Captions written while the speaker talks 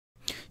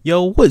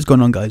Yo, what is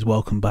going on, guys?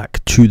 Welcome back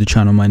to the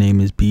channel. My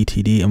name is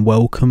BTD and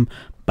welcome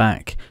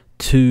back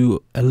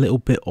to a little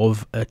bit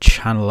of a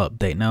channel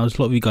update. Now, as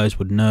a lot of you guys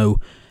would know,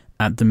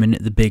 at the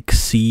minute the big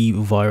C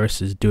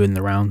virus is doing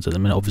the rounds at the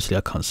minute. Obviously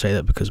I can't say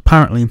that because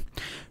apparently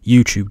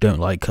YouTube don't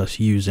like us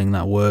using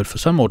that word for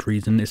some odd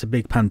reason. It's a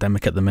big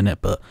pandemic at the minute,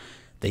 but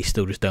they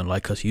still just don't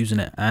like us using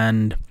it.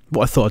 And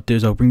what I thought I'd do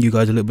is I'll bring you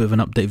guys a little bit of an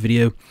update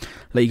video,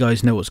 let you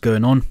guys know what's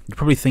going on. You're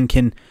probably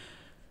thinking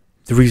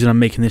the reason I'm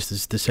making this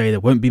is to say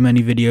there won't be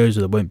many videos or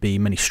there won't be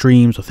many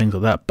streams or things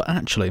like that, but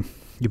actually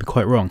you'd be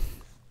quite wrong.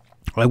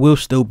 I will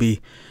still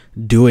be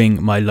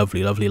doing my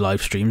lovely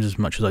live streams as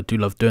much as I do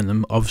love doing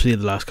them. Obviously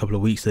the last couple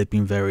of weeks they've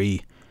been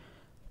very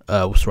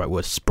what's the right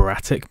word,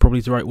 sporadic probably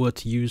is the right word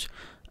to use,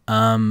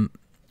 but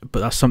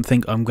that's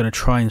something I'm going to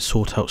try and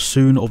sort out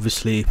soon.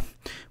 Obviously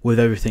with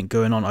everything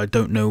going on, I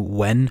don't know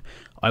when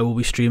I will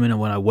be streaming and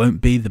when I won't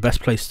be. The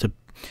best place to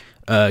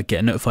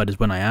get notified is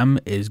when I am,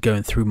 is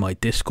going through my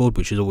Discord,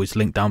 which is always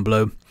linked down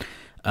below.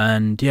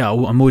 And yeah,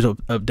 I'm always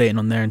updating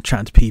on there and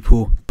chatting to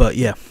people. But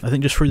yeah, I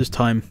think just through this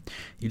time,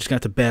 you're just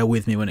going to have to bear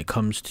with me when it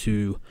comes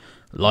to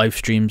live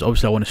streams.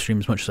 Obviously, I want to stream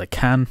as much as I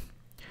can,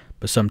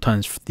 but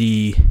sometimes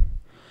the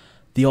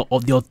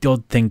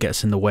odd thing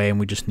gets in the way, and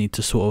we just need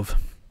to sort of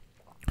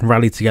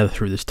rally together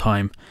through this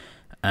time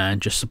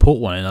and just support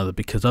one another,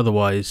 because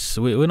otherwise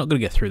we're not going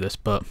to get through this.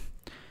 But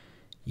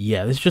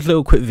yeah, this is just a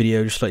little quick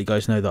video just to let you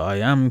guys know that I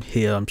am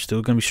here. I'm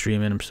still going to be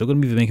streaming, I'm still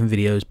going to be making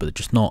videos, but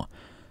just not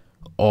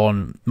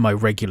on my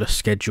regular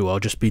schedule.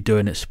 I'll just be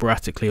doing it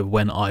sporadically of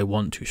when I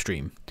want to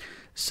stream.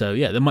 So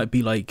yeah, there might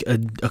be like a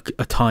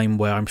time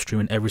where I'm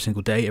streaming every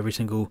single day, every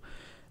single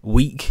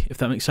week, if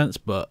that makes sense.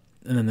 But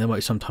and then there might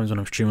be sometimes when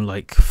I'm streaming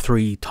like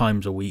 3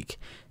 times a week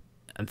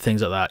and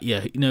things like that.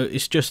 Yeah, you know,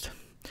 it's just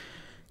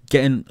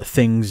getting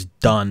things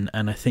done,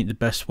 and I think the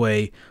best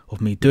way of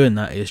me doing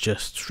that is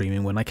just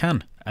streaming when I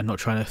can and not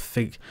trying to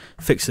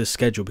fix this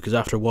schedule, because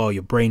after a while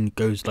your brain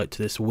goes like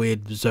to this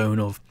weird zone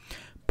of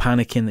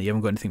panicking that you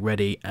haven't got anything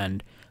ready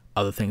and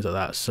other things like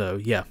that. So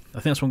yeah, I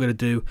think that's what I'm going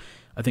to do.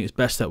 I think it's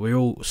best that we're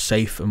all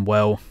safe and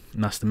well,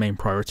 and that's the main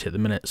priority at the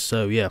minute.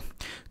 So yeah,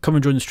 come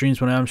and join the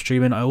streams when I am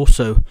streaming. I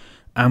also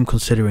am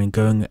considering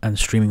going and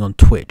streaming on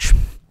Twitch,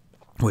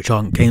 which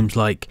aren't games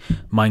like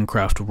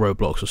Minecraft or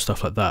Roblox or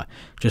stuff like that,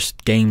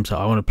 just games that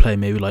I want to play,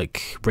 maybe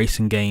like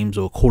racing games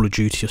or Call of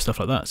Duty or stuff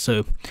like that.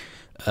 So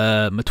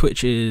my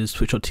Twitch is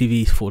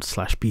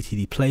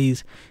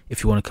twitch.tv/btdplays.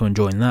 If you want to come and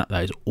join that,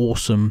 that is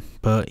awesome.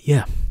 But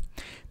yeah,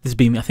 this has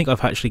been me. I think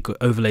I've actually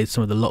overlaid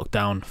some of the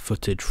lockdown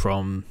footage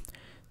from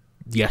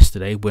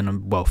yesterday when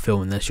I'm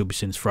filming this. You'll be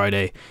seeing this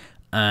Friday,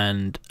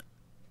 and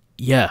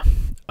yeah,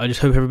 I just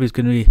hope everybody's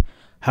going to be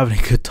having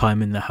a good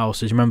time in their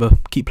houses. Remember,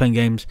 keep playing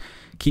games,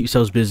 keep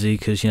yourselves busy,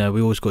 because you know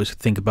we always got to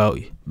think about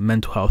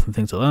mental health and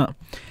things like that.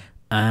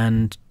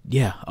 And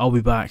yeah, I'll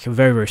be back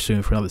very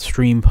soon for another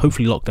stream,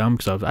 hopefully lockdown,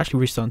 because I've actually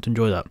really started to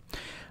enjoy that.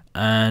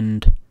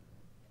 And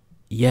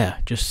yeah,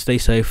 just stay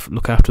safe,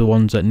 look after the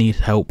ones that need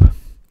help,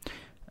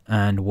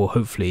 and we'll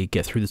hopefully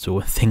get through this all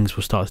and things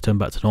will start to turn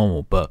back to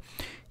normal. But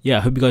yeah,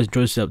 I hope you guys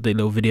enjoyed this update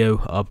little video.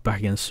 I'll be back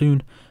again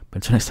soon, but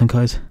until next time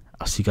guys,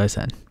 I'll see you guys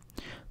then.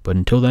 But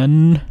until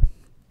then,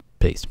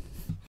 peace.